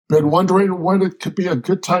Been wondering when it could be a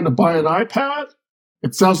good time to buy an iPad?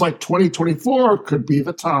 It sounds like 2024 could be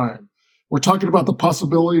the time. We're talking about the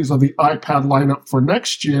possibilities of the iPad lineup for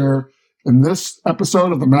next year in this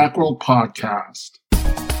episode of the Macworld Podcast.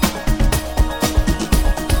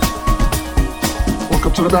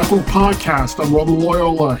 Welcome to the Macworld Podcast. I'm Roman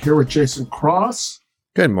Loyola here with Jason Cross.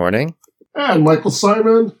 Good morning. And Michael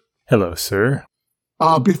Simon. Hello, sir.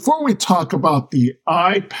 Before we talk about the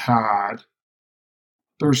iPad,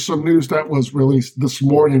 there's some news that was released this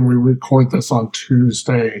morning. We record this on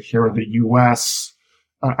Tuesday here in the U.S.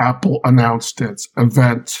 Apple announced its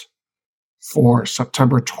event for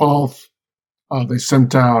September 12th. They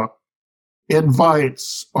sent out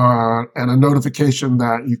invites and a notification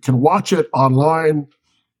that you can watch it online.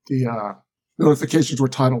 The notifications were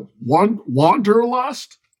titled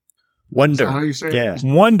Wanderlust. Wonder. How do you say it? Yeah.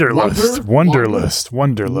 Wonderlust.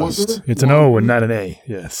 Wonderlust. It's an O and not an A.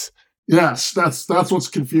 Yes. Yes, that's what's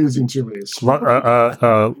confusing to me.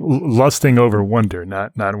 Lusting over wonder,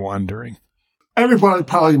 not wandering. Everybody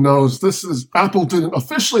probably knows Apple didn't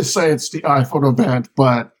officially say it's the iPhone event,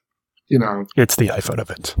 but it's the iPhone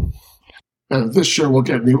event. And this year we'll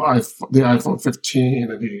get the iPhone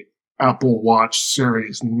 15 and the Apple Watch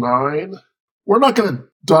Series 9. We're not going to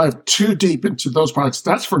dive too deep into those products.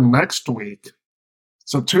 That's for next week.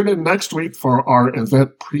 So tune in next week for our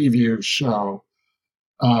event preview show.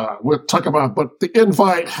 We'll talk about, but the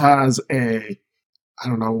invite has I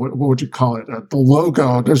don't know, what would you call it? The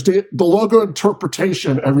logo. There's the logo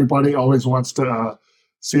interpretation. Everybody always wants to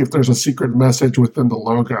see if there's a secret message within the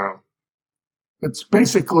logo. It's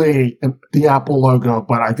basically the Apple logo,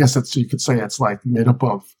 but I guess you could say it's like made up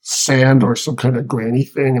of sand or some kind of grainy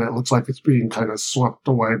thing, and it looks like it's being kind of swept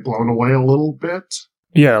away, blown away a little bit.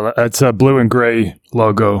 Yeah, it's a blue and gray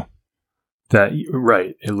logo.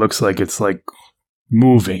 Right. It looks like it's like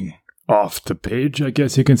moving off the page, I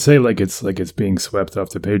guess you can say, like it's being swept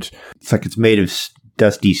off the page. It's like it's made of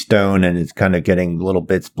dusty stone and it's kind of getting little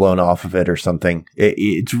bits blown off of it or something.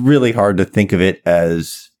 It's really hard to think of it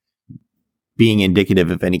as being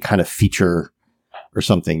indicative of any kind of feature or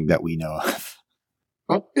something that we know of.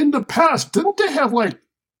 In the past, didn't they have like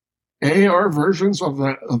AR versions of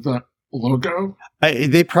the logo?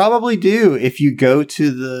 They probably do. If you go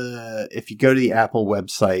to the Apple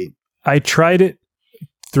website. I tried it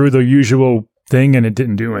through the usual thing and it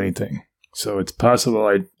didn't do anything. So it's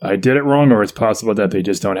possible I did it wrong, or it's possible that they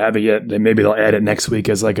just don't have it yet. Then maybe they'll add it next week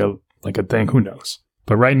as like a thing. Who knows?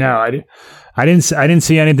 But right now, I didn't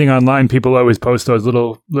see anything online. People always post those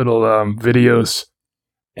little videos,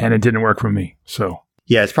 and it didn't work for me. So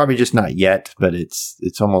yeah, it's probably just not yet, but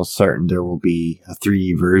it's almost certain there will be a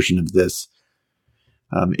 3D version of this.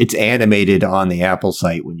 It's animated on the Apple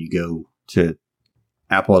site when you go to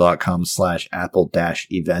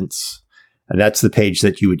apple.com/apple-events. And that's the page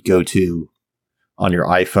that you would go to on your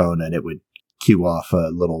iPhone, and it would cue off a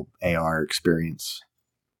little AR experience.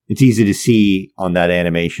 It's easy to see on that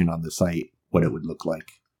animation on the site what it would look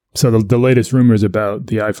like. So the latest rumors about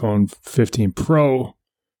the iPhone 15 Pro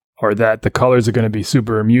are that the colors are going to be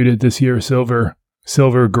super muted this year. Silver,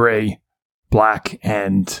 gray, black,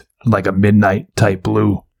 and like a midnight type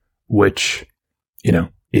blue, which,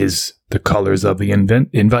 is the colors of the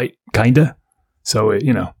invite, kinda. So,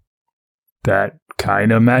 that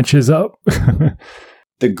kind of matches up.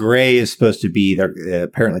 The gray is supposed to be, they're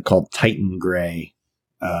apparently called Titan Gray.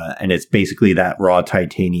 And it's basically that raw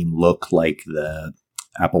titanium look like the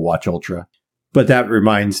Apple Watch Ultra. But that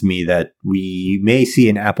reminds me that we may see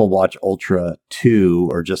an Apple Watch Ultra 2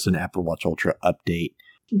 or just an Apple Watch Ultra update.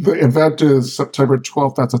 The event is September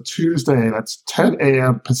 12th. That's a Tuesday. That's 10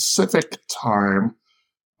 a.m. Pacific time.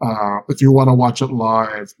 If you want to watch it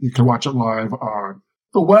live, you can watch it live on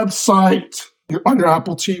the website, on your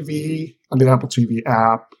Apple TV, on the Apple TV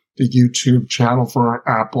app, the YouTube channel for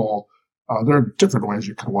Apple. There are different ways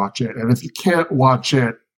you can watch it. And if you can't watch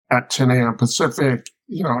it at 10 a.m. Pacific,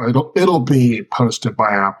 it'll be posted by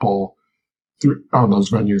Apple on those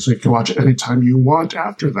venues. So you can watch it anytime you want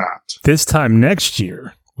after that. This time next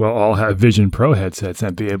year, we'll all have Vision Pro headsets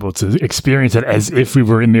and be able to experience it as if we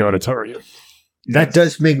were in the auditorium. That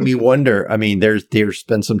does make me wonder. I mean, there's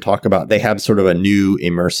been some talk about they have sort of a new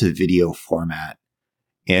immersive video format.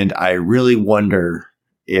 And I really wonder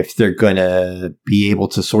if they're going to be able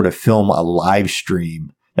to sort of film a live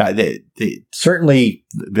stream. Now, they certainly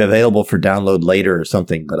available for download later or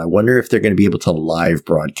something, but I wonder if they're going to be able to live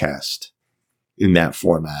broadcast in that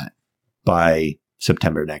format by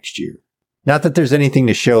September next year. Not that there's anything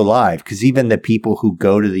to show live, because even the people who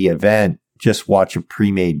go to the event just watch a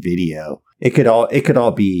pre-made video. It could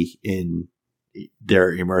all be in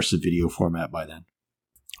their immersive video format by then.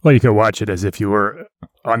 Well, you could watch it as if you were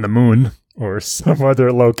on the moon or some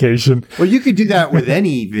other location. Well, you could do that with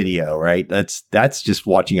any video, right? That's just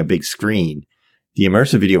watching a big screen. The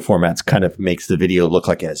immersive video formats kind of makes the video look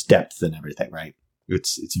like it has depth and everything, right?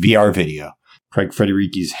 It's VR video. Craig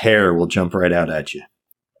Federighi's hair will jump right out at you.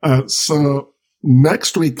 So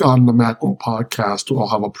next week on the Macworld Podcast, we'll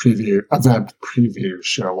have a event preview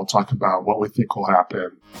show. We'll talk about what we think will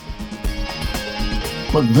happen.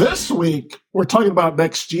 But this week, we're talking about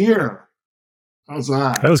next year. How's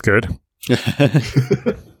that? That was good.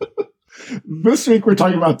 This week, we're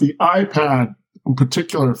talking about the iPad in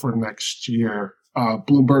particular for next year.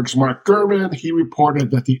 Bloomberg's Mark Gurman, he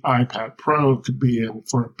reported that the iPad Pro could be in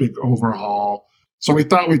for a big overhaul. So we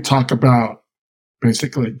thought we'd talk about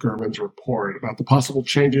basically Gurman's report about the possible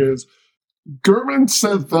changes. Gurman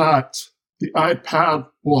said that the iPad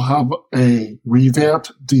will have a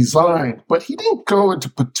revamped design, but he didn't go into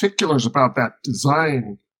particulars about that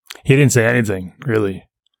design. He didn't say anything, really.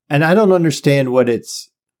 And I don't understand what it's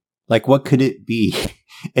like. What could it be?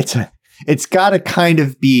 It's got to kind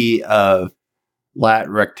of be a flat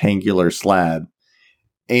rectangular slab.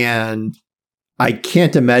 And I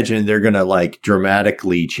can't imagine they're going to like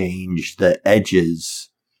dramatically change the edges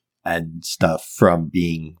and stuff from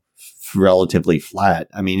being relatively flat.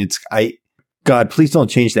 I mean, God, please don't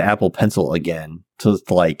change the Apple Pencil again to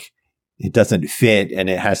like it doesn't fit and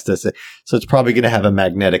it has to. So it's probably going to have a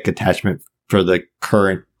magnetic attachment for the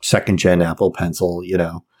current second gen Apple Pencil,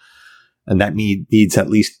 and that needs at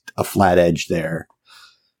least a flat edge there.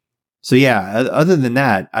 So yeah, other than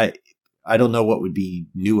that, I don't know what would be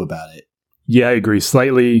new about it. Yeah, I agree.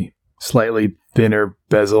 Slightly thinner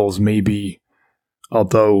bezels, maybe.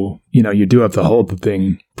 Although, you do have to hold the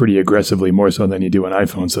thing pretty aggressively, more so than you do an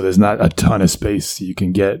iPhone. So there's not a ton of space you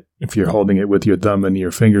can get if you're holding it with your thumb and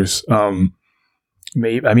your fingers. Moving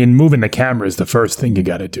the camera is the first thing you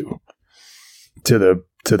got to do to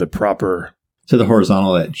the proper, to the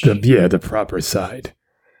horizontal edge. The proper side,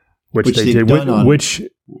 which they did.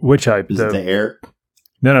 The Air?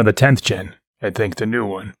 No, the 10th gen. I think the new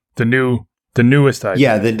one, the newest iPad.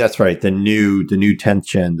 Yeah, then that's right. The new 10th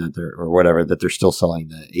gen that they're still selling,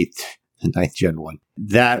 the 9th gen one.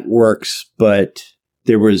 That works, but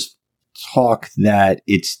there was talk that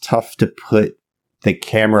it's tough to put the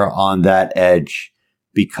camera on that edge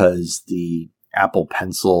because the Apple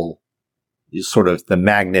Pencil is sort of the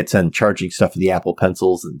magnets and charging stuff of the Apple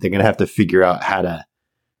Pencils. They're going to have to figure out how to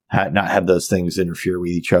not have those things interfere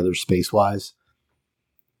with each other space-wise.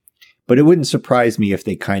 But it wouldn't surprise me if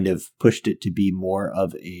they kind of pushed it to be more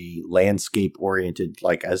of a landscape-oriented,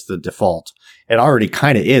 like as the default. It already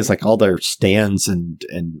kind of is, like all their stands and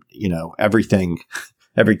everything,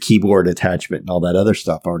 every keyboard attachment and all that other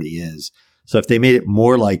stuff already is. So if they made it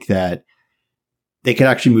more like that, they could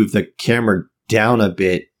actually move the camera down a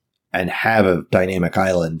bit and have a dynamic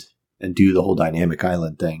island and do the whole dynamic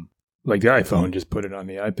island thing. Like the iPhone, just put it on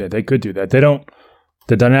the iPad. They could do that. They don't.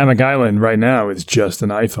 The dynamic island right now is just an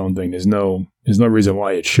iPhone thing. There's no reason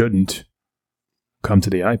why it shouldn't come to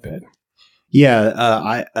the iPad.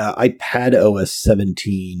 Yeah, iPad OS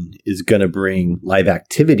 17 is going to bring live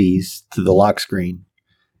activities to the lock screen,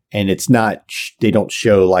 and it's not. They don't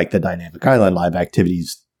show like the dynamic island. Live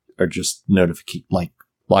activities are just like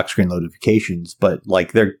lock screen notifications, but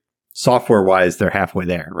like they're software wise, they're halfway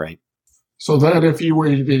there, right? So then, if you were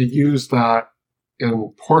to use that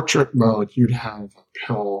in portrait mode, you'd have a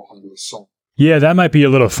pill on the side. Yeah, that might be a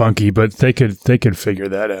little funky, but they could figure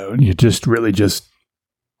that out. You just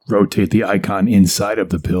rotate the icon inside of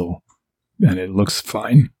the pill, and it looks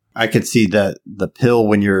fine. I could see that the pill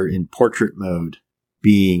when you're in portrait mode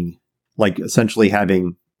being like essentially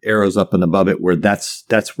having arrows up and above it, where that's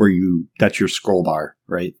your scroll bar,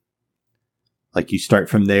 right? Like you start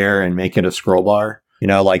from there and make it a scroll bar.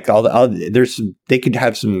 Like they could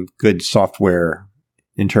have some good software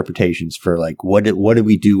interpretations for like what do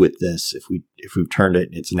we do with this if we've turned it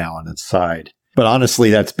and it's now on its side. But honestly,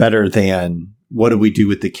 that's better than what do we do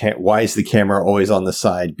with why is the camera always on the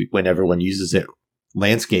side when everyone uses it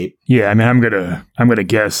landscape? Yeah, I mean, I'm gonna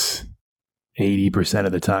guess 80%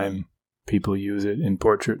 of the time people use it in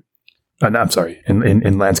portrait.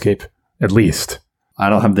 In landscape at least. I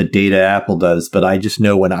don't have the data Apple does, but I just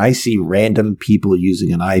know when I see random people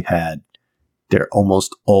using an iPad, they're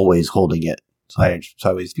almost always holding it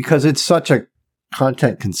sideways because it's such a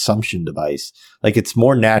content consumption device. Like it's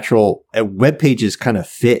more natural. Web pages kind of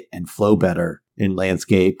fit and flow better in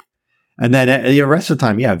landscape. And then the rest of the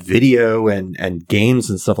time, yeah, video and games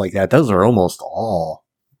and stuff like that. Those are almost all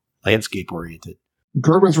landscape oriented.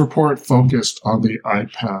 Gurman's report focused on the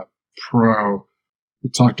iPad Pro. We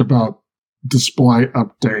talked about display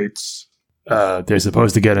updates. they're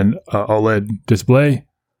supposed to get an OLED display,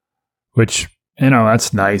 which,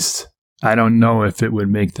 that's nice. I don't know if it would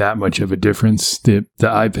make that much of a difference. The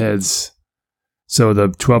iPads, so the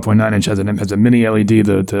 12.9 inch has a mini LED,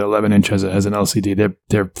 the 11 inch has an LCD.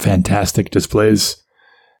 They're fantastic displays.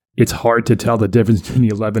 It's hard to tell the difference between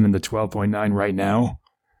the 11 and the 12.9 right now.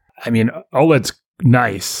 I mean, OLED's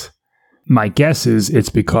nice. My guess is it's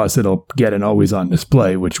because it'll get an always-on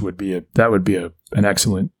display, which would be an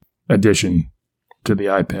excellent addition to the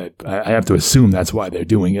iPad. I have to assume that's why they're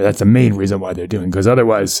doing it. That's the main reason why they're doing it, because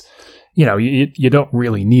otherwise, you don't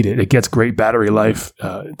really need it. It gets great battery life.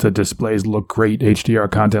 The displays look great.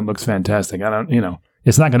 HDR content looks fantastic.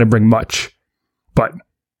 It's not going to bring much, but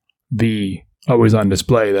the always-on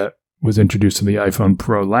display that was introduced to the iPhone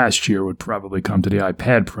Pro last year would probably come to the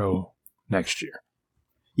iPad Pro next year.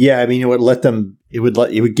 Yeah, I mean, it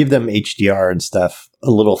would give them HDR and stuff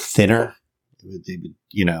a little thinner.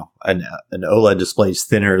 An OLED display is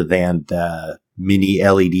thinner than the mini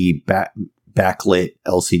LED backlit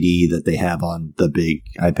LCD that they have on the big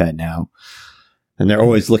iPad now. And they're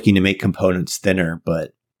always looking to make components thinner,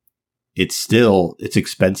 but it's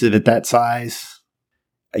expensive at that size.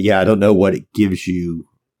 Yeah, I don't know what it gives you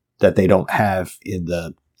that they don't have in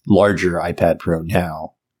the larger iPad Pro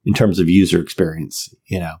now in terms of user experience,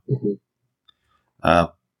 Mm-hmm.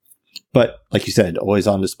 But like you said, always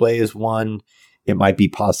on display is one. It might be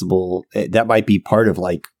possible. That might be part of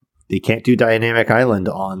they can't do dynamic island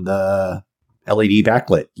on the LED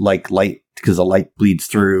backlit, light, because the light bleeds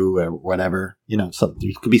through or whatever, so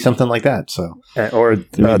it could be something like that. So, or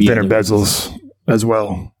thinner bezels as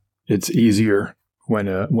well. It's easier when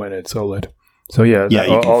it's OLED. So yeah, you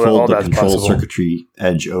can fold all the that's control possible. Circuitry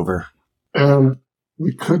edge over. And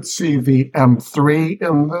we could see the M3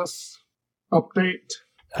 in this update.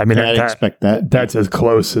 I mean, I'd expect that. That's as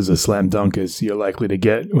close as a slam dunk as you're likely to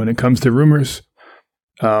get when it comes to rumors.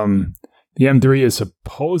 The M3 is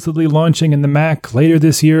supposedly launching in the Mac later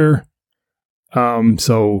this year.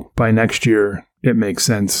 So by next year, it makes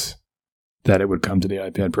sense that it would come to the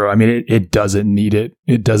iPad Pro. I mean, it doesn't need it.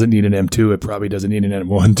 It doesn't need an M2. It probably doesn't need an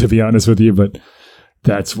M1, to be honest with you, but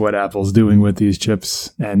that's what Apple's doing with these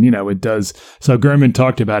chips. And, it does. So Gurman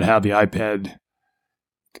talked about how the iPad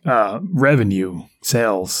revenue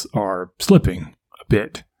sales are slipping a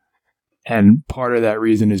bit. And part of that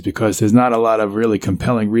reason is because there's not a lot of really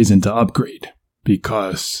compelling reason to upgrade,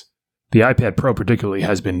 because the iPad Pro particularly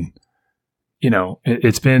has been,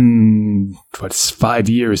 it's been 5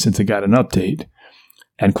 years since it got an update.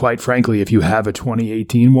 And quite frankly, if you have a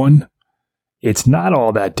 2018 one, it's not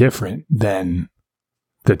all that different than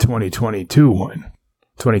the 2022 one,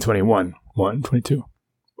 2021 one, 22.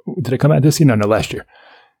 Did it come out this year? No, last year.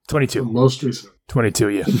 22. Most recent. 22,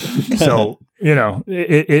 yeah. So,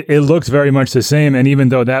 it looks very much the same. And even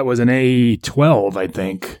though that was an A12, I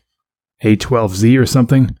think, A12Z or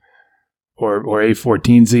something, or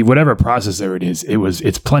A14Z, whatever processor it is,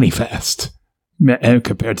 it's plenty fast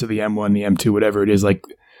compared to the M1, the M2, whatever it is. The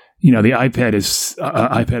iPad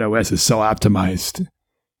OS is so optimized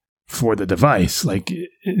for the device.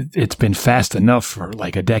 It's been fast enough for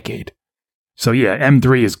a decade. So yeah,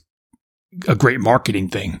 M3 is a great marketing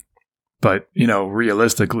thing, but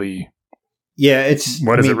realistically, yeah, it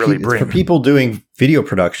really bring for people doing video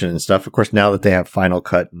production and stuff? Of course, now that they have Final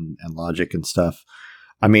Cut and Logic and stuff,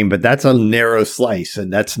 I mean, but that's a narrow slice,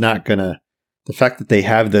 and that's not gonna. The fact that they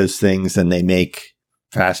have those things and they make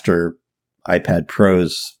faster iPad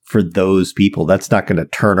Pros for those people, that's not going to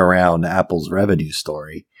turn around Apple's revenue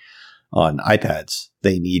story on iPads.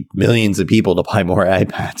 They need millions of people to buy more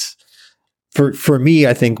iPads. For me,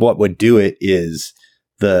 I think what would do it is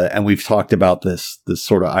and we've talked about this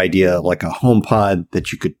sort of idea of like a HomePod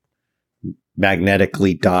that you could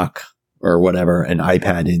magnetically dock or whatever an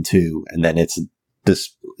iPad into, and then it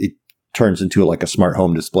turns into like a smart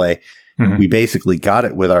home display. Mm-hmm. We basically got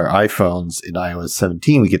it with our iPhones in iOS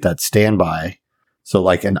 17. We get that standby. So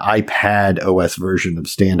like an iPad OS version of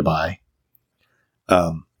standby.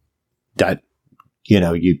 That,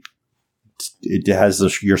 it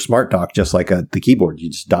has your smart dock just like the keyboard. You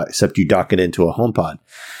just except you dock it into a HomePod.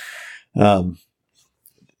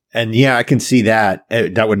 And yeah, I can see that.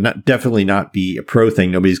 That would definitely not be a pro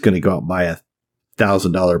thing. Nobody's going to go out and buy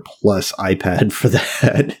 $1,000 plus iPad for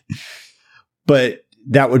that. But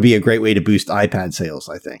that would be a great way to boost iPad sales,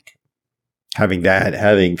 I think. Having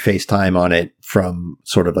FaceTime on it from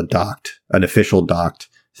sort of an official docked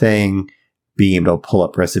thing, being able to pull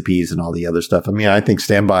up recipes and all the other stuff. I mean, I think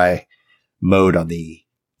standby mode on the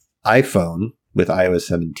iPhone with iOS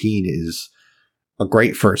 17 is a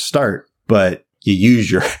great first start, but you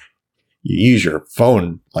use your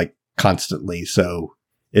phone like constantly. So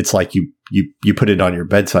it's like you put it on your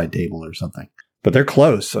bedside table or something. But they're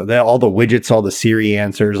close. So all the widgets, all the Siri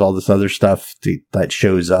answers, all this other stuff that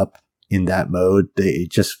shows up in that mode, it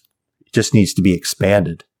just needs to be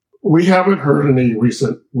expanded. We haven't heard any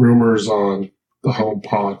recent rumors on the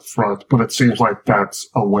HomePod front, but it seems like that's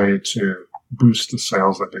a way to boost the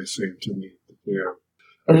sales that they seem to need to do.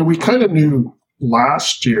 I mean, we kind of knew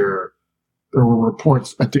last year, there were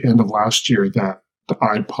reports at the end of last year that the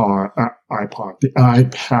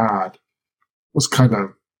iPad was kind of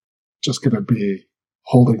just going to be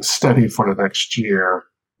holding steady for the next year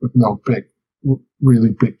with no really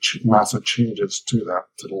big, massive changes to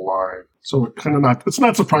the line. So it's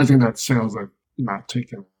not surprising that sales are not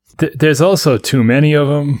taken. There's also too many of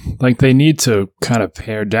them. Like, they need to kind of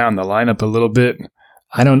pare down the lineup a little bit.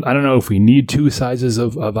 I don't know if we need two sizes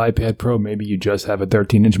of iPad Pro. Maybe you just have a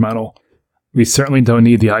 13-inch model. We certainly don't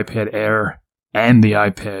need the iPad Air and the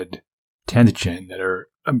iPad 10th Gen that are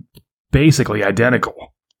basically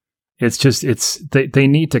identical. It's just, they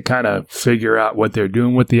need to kind of figure out what they're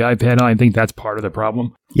doing with the iPad. I think that's part of the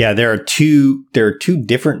problem. Yeah, there are two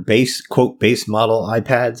different base model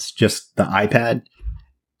iPads, just the iPad,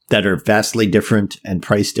 that are vastly different and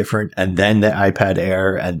priced different, and then the iPad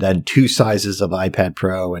Air, and then two sizes of iPad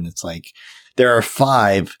Pro, and it's like there are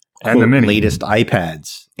 5 and the mini latest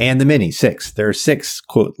iPads, and the mini 6. There are 6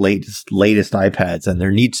 quote latest iPads, and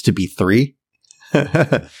there needs to be 3.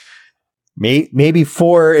 Maybe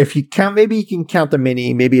 4 if you count. Maybe you can count the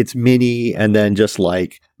mini. Maybe it's mini, and then just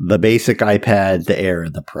like the basic iPad, the Air,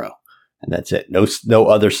 and the Pro. And that's it. No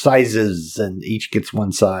other sizes, and each gets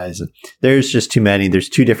one size. There's just too many. There's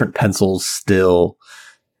 2 different pencils still,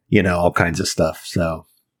 all kinds of stuff. So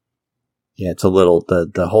yeah, it's a little,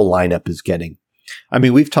 the whole lineup is getting, I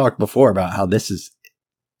mean, we've talked before about how this is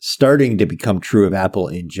starting to become true of Apple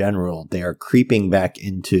in general. They are creeping back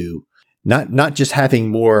into not just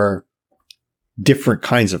having more different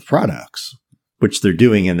kinds of products, which they're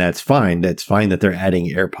doing, and that's fine. That's fine that they're adding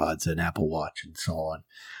AirPods and Apple Watch and so on.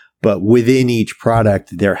 But within each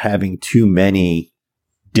product, they're having too many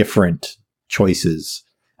different choices.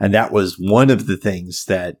 And that was one of the things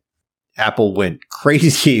that Apple went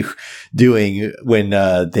crazy doing when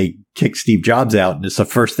they kicked Steve Jobs out. And it's the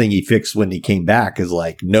first thing he fixed when he came back is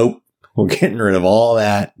like, nope, we're getting rid of all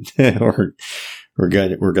that. We're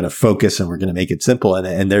going to focus, and we're going to make it simple.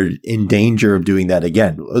 And they're in danger of doing that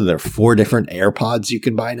again. There are 4 different AirPods you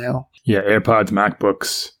can buy now. Yeah, AirPods,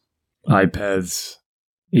 MacBooks, iPads,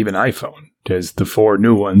 even iPhone. There's the 4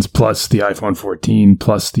 new ones, plus the iPhone 14,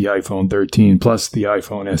 plus the iPhone 13, plus the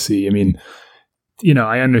iPhone SE. I mean,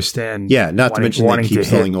 I understand. Yeah, not to mention they keep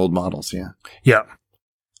selling old models. Yeah. Yeah.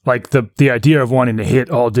 Like the idea of wanting to hit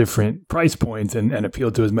all different price points and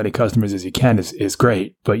appeal to as many customers as you can is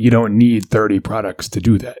great, but you don't need 30 products to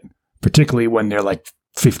do that, particularly when they're like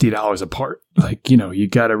 $50 apart. Like, you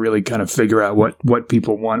got to really kind of figure out what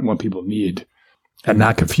people want, what people need, and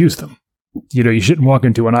not confuse them. You shouldn't walk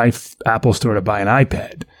into an Apple store to buy an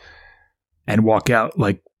iPad and walk out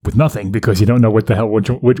like with nothing because you don't know what the hell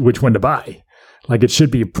which one to buy. Like, it should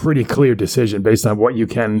be a pretty clear decision based on what you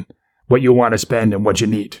want to spend and what you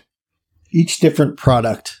need. Each different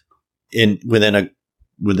product within a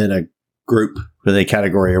group, within a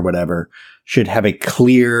category or whatever, should have a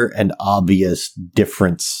clear and obvious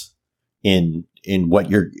difference in what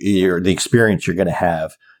the experience you're going to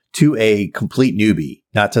have to a complete newbie,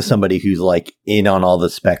 not to somebody who's like in on all the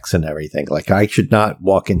specs and everything. Like, I should not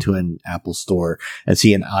walk into an Apple store and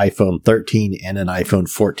see an iPhone 13 and an iPhone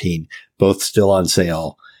 14, both still on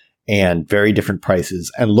sale and very different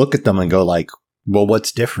prices, and look at them and go like, well,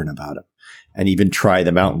 what's different about them? And even try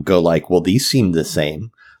them out and go like, well, these seem the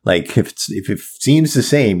same. Like, if it seems the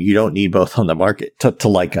same, you don't need both on the market to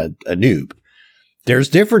like a noob. There's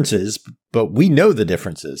differences, but we know the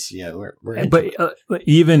differences. Yeah, but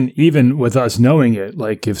even with us knowing it,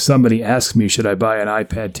 like, if somebody asks me, should I buy an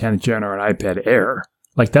iPad 10th Gen or an iPad Air?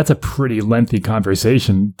 Like, that's a pretty lengthy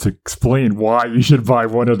conversation to explain why you should buy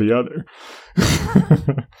one or the other.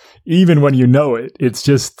 Even when you know it, it's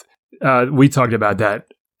just, we talked about that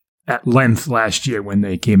at length last year when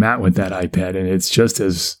they came out with that iPad, and it's just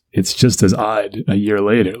as odd a year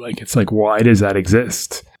later. Like, it's like, why does that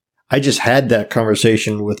exist? I just had that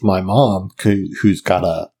conversation with my mom, who's got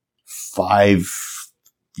a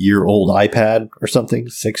 5-year-old iPad or something,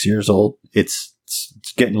 6 years old. It's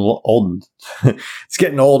getting old. It's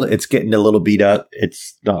getting old. It's getting a little beat up.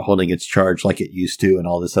 It's not holding its charge like it used to and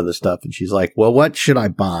all this other stuff. And she's like, well, what should I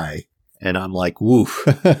buy? And I'm like, woof.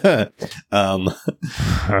 Boy,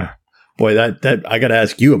 that I got to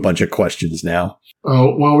ask you a bunch of questions now.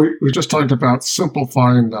 Oh, well, we just talked about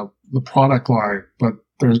simplifying the product line, but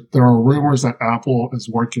there are rumors that Apple is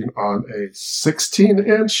working on a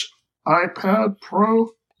 16-inch iPad Pro.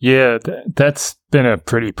 Yeah, that's been a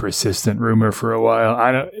pretty persistent rumor for a while.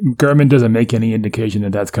 Gurman doesn't make any indication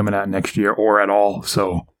that that's coming out next year or at all,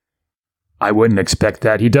 so I wouldn't expect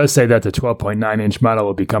that. He does say that the 12.9-inch model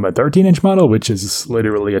will become a 13-inch model, which is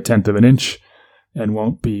literally a tenth of an inch and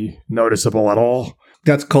won't be noticeable at all.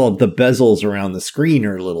 That's called the bezels around the screen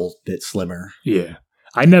are a little bit slimmer. Yeah.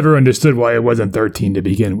 I never understood why it wasn't 13 to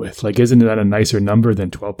begin with. Like, isn't that a nicer number than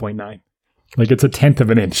 12.9? Like, it's a tenth of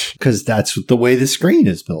an inch. Because that's the way the screen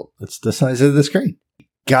is built. It's the size of the screen.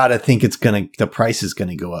 Gotta think the price is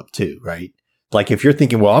gonna go up too, right? Like, if you're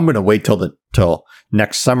thinking, well, I'm gonna wait till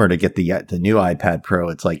next summer to get the new iPad Pro,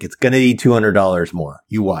 it's like, it's gonna be $200 more.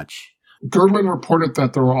 You watch. Gurman reported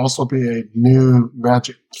that there will also be a new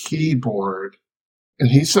Magic Keyboard, and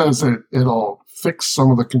he says that it'll fix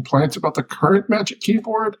some of the complaints about the current Magic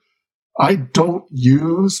Keyboard. I don't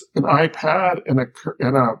use an iPad and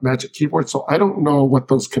a Magic Keyboard, so I don't know what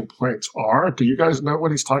those complaints are. Do you guys know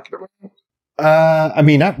what he's talking about? I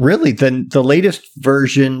mean, not really. The latest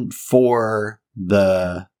version for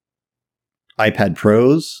the iPad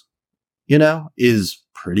Pros, is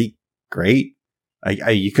pretty great.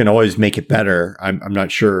 You can always make it better. I'm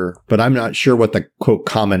not sure, but I'm not sure what the quote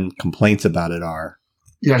common complaints about it are.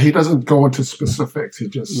 Yeah, he doesn't go into specifics. He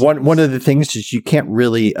just one of the things is you can't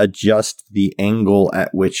really adjust the angle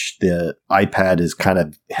at which the iPad is kind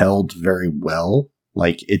of held very well.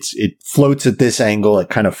 Like it floats at this angle, it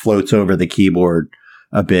kind of floats over the keyboard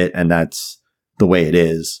a bit, and that's the way it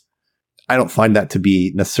is. I don't find that to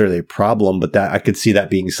be necessarily a problem, but that I could see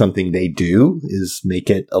that being something they do is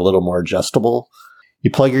make it a little more adjustable.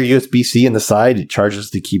 You plug your USB-C in the side, it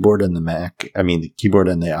charges the keyboard and the keyboard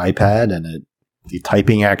and the iPad, and the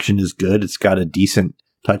typing action is good. It's got a decent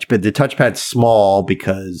touchpad. The touchpad's small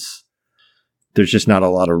because there's just not a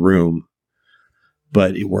lot of room,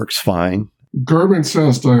 but it works fine. Gurman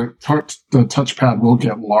says the touchpad will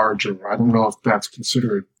get larger. I don't know if that's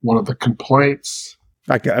considered one of the complaints.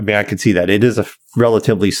 I could see that. It is a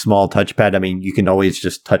relatively small touchpad. I mean, you can always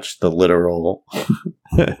just touch the literal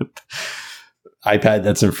iPad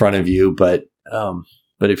that's in front of you, but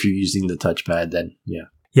if you're using the touchpad, then yeah.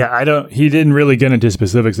 Yeah, he didn't really get into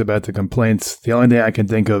specifics about the complaints. The only thing I can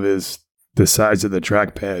think of is the size of the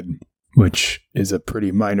trackpad, which is a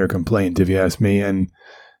pretty minor complaint if you ask me, and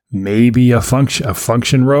maybe a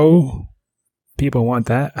function row. People want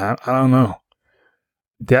that. I don't know.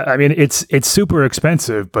 It's super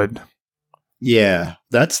expensive, but yeah,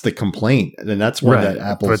 that's the complaint, and that's one that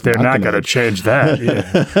Apple's. But they're not going to change that.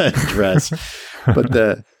 Address.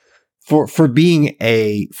 But for being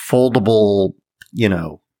a foldable,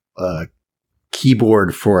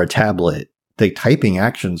 keyboard for a tablet, the typing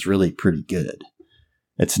action's really pretty good.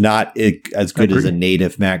 It's not as good as a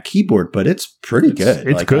native Mac keyboard, but it's pretty good.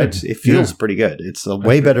 It's good. It feels pretty good. It's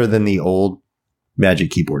way better than the old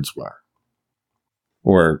Magic keyboards were.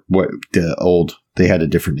 Or what they had a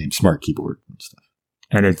different name, Smart Keyboard and stuff.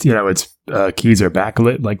 And it's keys are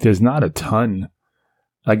backlit. Like, there's not a ton.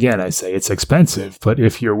 Again, I say it's expensive, but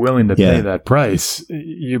if you're willing to pay that price,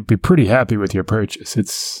 you'd be pretty happy with your purchase.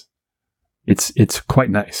 It's quite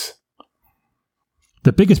nice.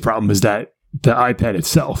 The biggest problem is that the iPad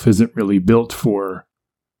itself isn't really built for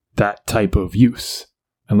that type of use,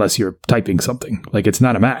 unless you're typing something. Like, it's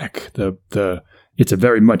not a Mac. It's a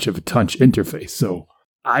very much of a touch interface. So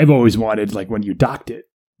I've always wanted, like, when you docked it,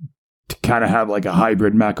 to kind of have like a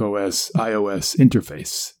hybrid Mac OS, iOS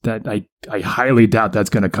interface. That I highly doubt that's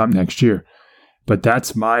going to come next year. But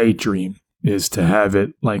that's my dream, is to have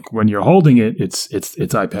it like when you're holding it, it's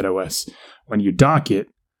iPad OS. When you dock it,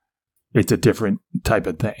 it's a different type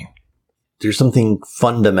of thing. There's something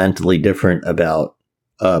fundamentally different about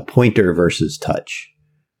pointer versus touch.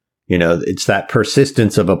 It's that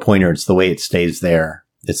persistence of a pointer. It's the way it stays there.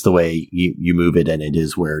 It's the way you move it, and it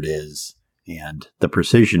is where it is. And the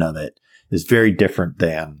precision of it is very different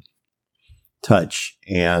than touch.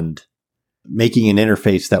 And making an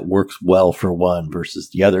interface that works well for one versus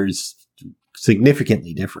the other is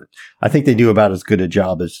significantly different. I think they do about as good a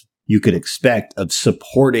job as you could expect of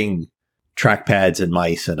supporting trackpads and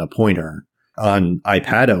mice and a pointer on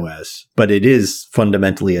iPad OS, but it is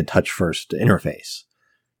fundamentally a touch-first interface.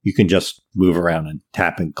 You can just move around and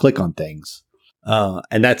tap and click on things.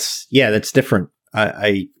 And that's different.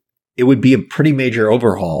 It would be a pretty major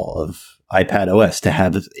overhaul of iPad OS to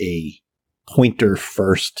have a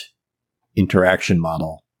pointer-first interaction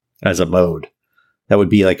model as a mode. That would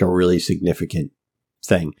be like a really significant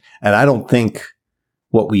thing. And I don't think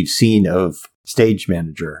what we've seen of Stage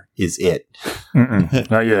Manager is it.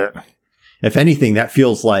 Not yet. If anything, that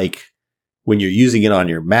feels like when you're using it on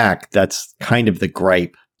your Mac, that's kind of the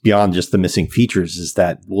gripe beyond just the missing features is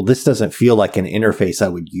that, well, this doesn't feel like an interface I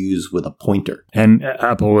would use with a pointer. And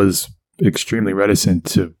Apple was extremely reticent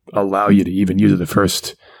to allow you to even use it. The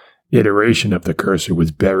first iteration of the cursor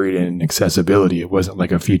was buried in accessibility. It wasn't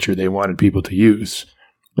like a feature they wanted people to use.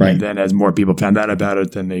 Right. And then as more people found out about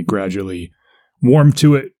it, then they gradually warmed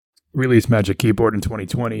to it, released Magic Keyboard in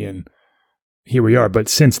 2020, and here we are. But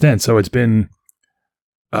since then, so it's been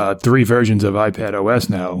 3 versions of iPad OS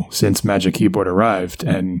now since Magic Keyboard arrived,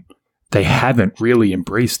 and they haven't really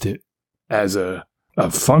embraced it as a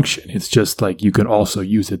function. It's just like you can also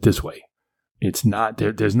use it this way. It's not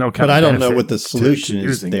there. There's no kind but of I don't know what the solution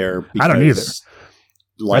is there. I don't either.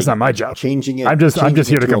 Like, that's not my job. Changing it. I'm just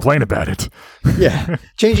here to complain about it. Yeah.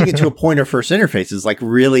 Changing it to a pointer first interface is like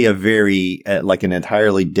really a very, like an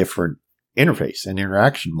entirely different interface and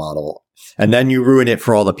interaction model. And then you ruin it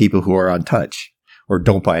for all the people who are on touch or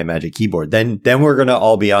don't buy a Magic Keyboard. Then we're going to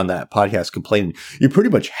all be on that podcast complaining. You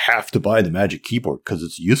pretty much have to buy the Magic Keyboard because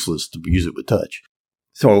it's useless to use it with touch.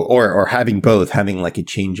 So, or having both, having like a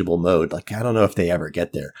changeable mode. Like, I don't know if they ever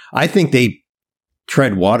get there. I think they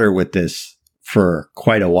tread water with this for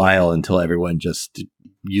quite a while until everyone just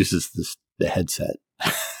uses the headset.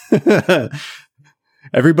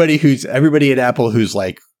 Everybody at Apple who's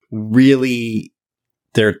like really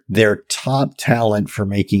their top talent for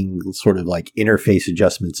making sort of like interface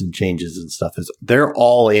adjustments and changes and stuff is they're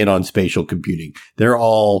all in on spatial computing. They're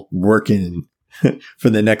all working for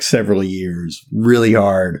the next several years really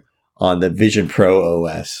hard on the Vision Pro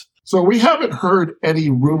OS. So we haven't heard any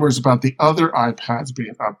rumors about the other iPads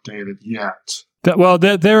being updated yet.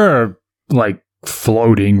 There are like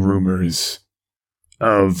floating rumors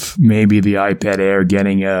of maybe the iPad Air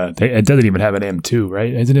getting it doesn't even have an M2,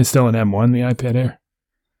 right? Isn't it still an M1, the iPad Air?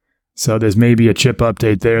 So there's maybe a chip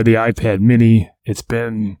update there. The iPad mini, it's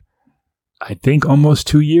been, I think, almost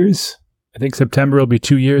 2 years. I think September will be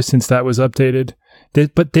 2 years since that was updated.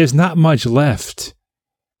 But there's not much left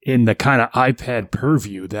in the kind of iPad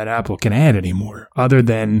purview that Apple can add anymore, other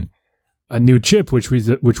than a new chip, which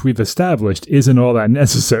we've established isn't all that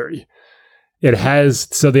necessary. It has,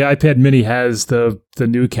 so the iPad mini has the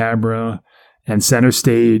new camera and center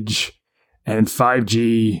stage and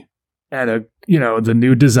 5G and the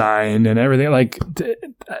new design and everything. Like,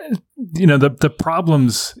 the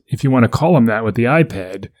problems, if you want to call them that, with the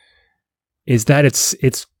iPad is that it's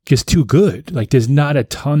just too good. Like, there's not a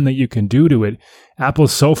ton that you can do to it.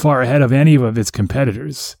 Apple's so far ahead of any of its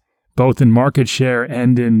competitors, both in market share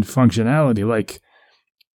and in functionality. Like,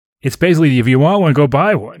 it's basically, if you want one, go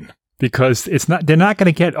buy one, because they're not going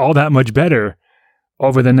to get all that much better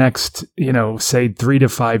over the next, say 3 to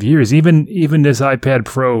 5 years. Even this iPad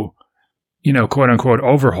Pro, quote unquote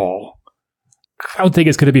overhaul, I don't think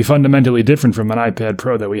it's going to be fundamentally different from an iPad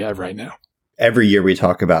Pro that we have right now. Every year we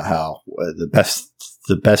talk about how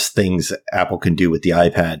the best things Apple can do with the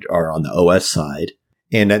iPad are on the OS side,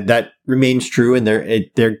 and that remains true. And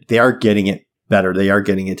they are getting it better. They are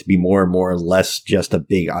getting it to be more and more less just a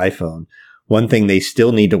big iPhone. One thing they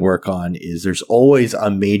still need to work on is there's always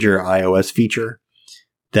a major iOS feature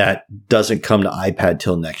that doesn't come to iPad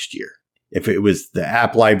till next year. If it was the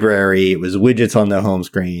app library, it was widgets on the home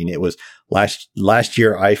screen. It was last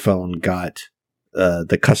year iPhone got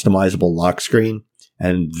the customizable lock screen,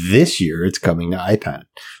 and this year it's coming to iPad,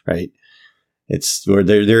 right?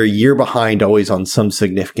 They're a year behind always on some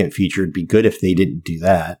significant feature. It'd be good if they didn't do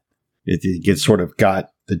that. It gets sort of got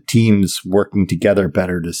the teams working together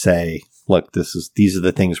better to say, look, these are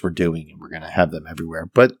the things we're doing, and we're going to have them everywhere.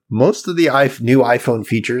 But most of the new iPhone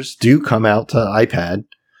features do come out to iPad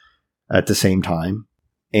at the same time,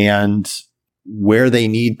 and where they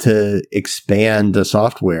need to expand the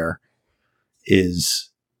software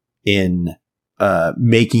is in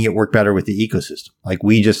making it work better with the ecosystem. Like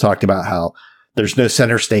we just talked about how there's no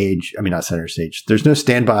there's no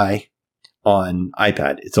standby on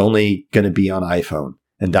iPad. It's only going to be on iPhone,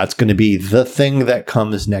 and that's going to be the thing that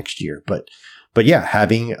comes next year. But yeah,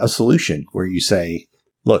 having a solution where you say,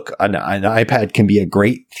 look, an iPad can be a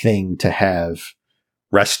great thing to have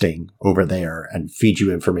resting over there and feed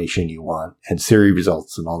you information you want and Siri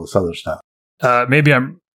results and all this other stuff. Maybe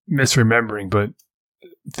I'm misremembering, but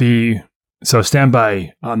so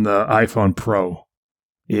standby on the iPhone Pro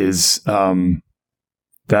is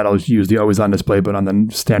that'll use the always on display, but on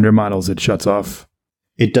the standard models it shuts off.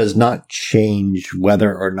 It does not change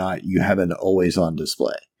whether or not you have an always on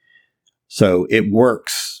display. So it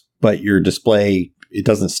works, but your display, it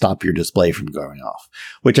doesn't stop your display from going off,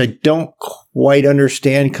 which I don't quite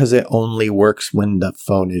understand because it only works when the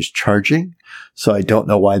phone is charging. So I don't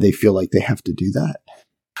know why they feel like they have to do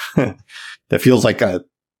that. That feels like a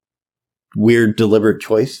weird deliberate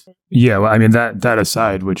choice. Yeah, well, I mean, that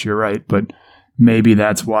aside, which you're right, but maybe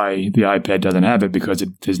that's why the iPad doesn't have it, because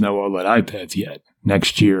there's no OLED iPads yet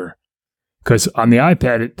next year. Because on the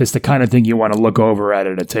iPad, it's the kind of thing you want to look over at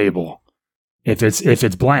a table. If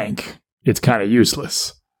it's blank, it's kind of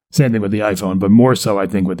useless. Same thing with the iPhone, but more so, I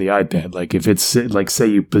think, with the iPad. Like if it's like, say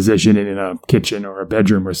you position it in a kitchen or a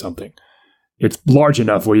bedroom or something, it's large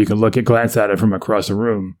enough where you can glance at it from across a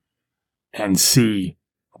room and see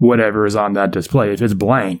whatever is on that display. If it's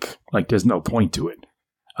blank, like there's no point to it.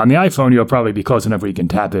 On the iPhone, you'll probably be close enough where you can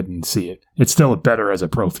tap it and see it. It's still better as a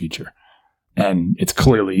pro feature. And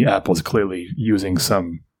Apple's clearly using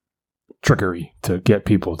some trickery to get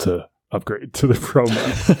people to upgrade to the Pro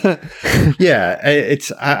mode. Yeah,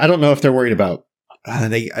 I don't know if they're worried about,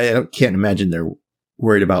 can't imagine they're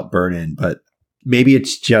worried about burn-in, but maybe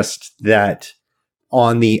it's just that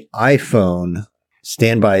on the iPhone,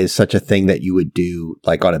 standby is such a thing that you would do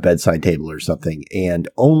like on a bedside table or something, and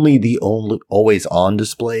only always on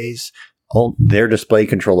displays, their display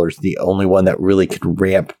controller is the only one that really could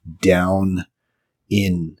ramp down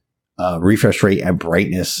in refresh rate and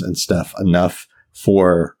brightness and stuff enough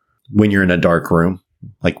for when you're in a dark room,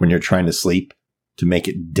 like when you're trying to sleep, to make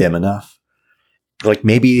it dim enough. Like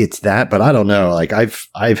maybe it's that, but I don't know. Like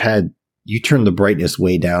I've had, you turn the brightness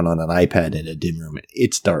way down on an iPad in a dim room,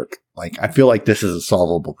 it's dark. Like I feel like this is a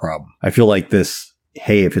solvable problem. I feel like this,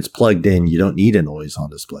 hey, if it's plugged in, you don't need an always on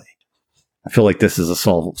display. I feel like this is a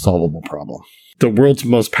solvable problem. The world's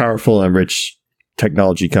most powerful and rich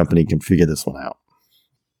technology company can figure this one out.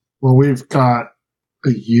 Well, we've got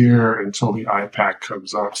a year until the iPad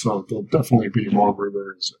comes up, so there'll definitely be more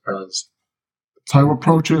rumors as time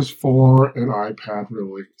approaches for an iPad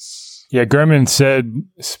release. Yeah, Gurman said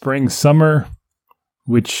spring, summer,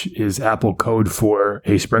 which is Apple code for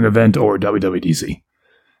a spring event or WWDC.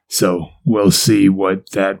 So we'll see what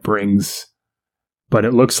that brings. But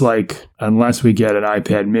it looks like unless we get an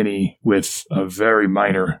iPad mini with a very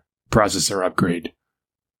minor processor upgrade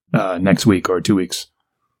next week or 2 weeks,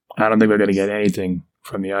 I don't think we're going to get anything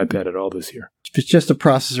from the iPad at all this year. If it's just a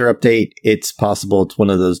processor update, it's possible it's one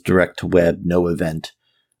of those direct-to-web, no-event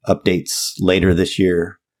updates later this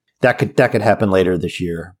year. That could happen later this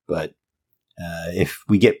year, but if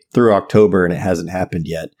we get through October and it hasn't happened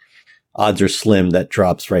yet, odds are slim that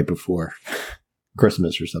drops right before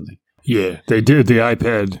Christmas or something. Yeah, they did. The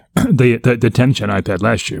iPad, the 10th-gen iPad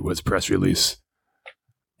last year was press release.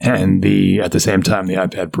 And at the same time, the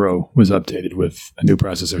iPad Pro was updated with a new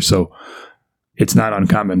processor. So it's not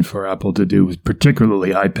uncommon for Apple to do, particularly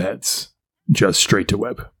iPads, just straight to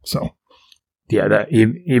web. So yeah, that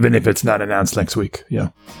even if it's not announced next week, yeah.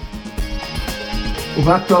 Well,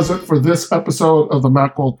 that does it for this episode of the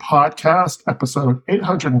Macworld Podcast, episode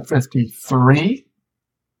 853.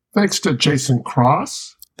 Thanks to Jason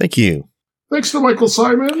Cross. Thank you. Thanks to Michael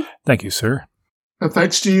Simon. Thank you, sir. And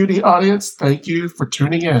thanks to you, the audience. Thank you for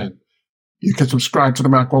tuning in. You can subscribe to the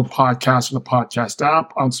Macworld Podcast in the podcast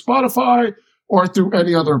app on Spotify or through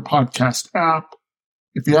any other podcast app.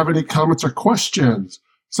 If you have any comments or questions,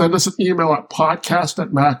 send us an email at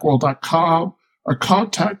podcast@macworld.com or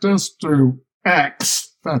contact us through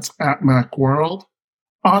X, that's at Macworld,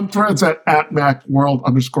 on Threads at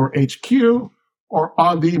 @Macworld_HQ, or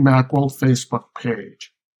on the Macworld Facebook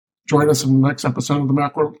page. Join us in the next episode of the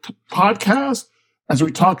Macworld Podcast as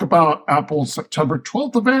we talk about Apple's September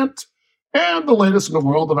 12th event and the latest in the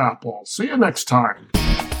world of Apple. See you next time.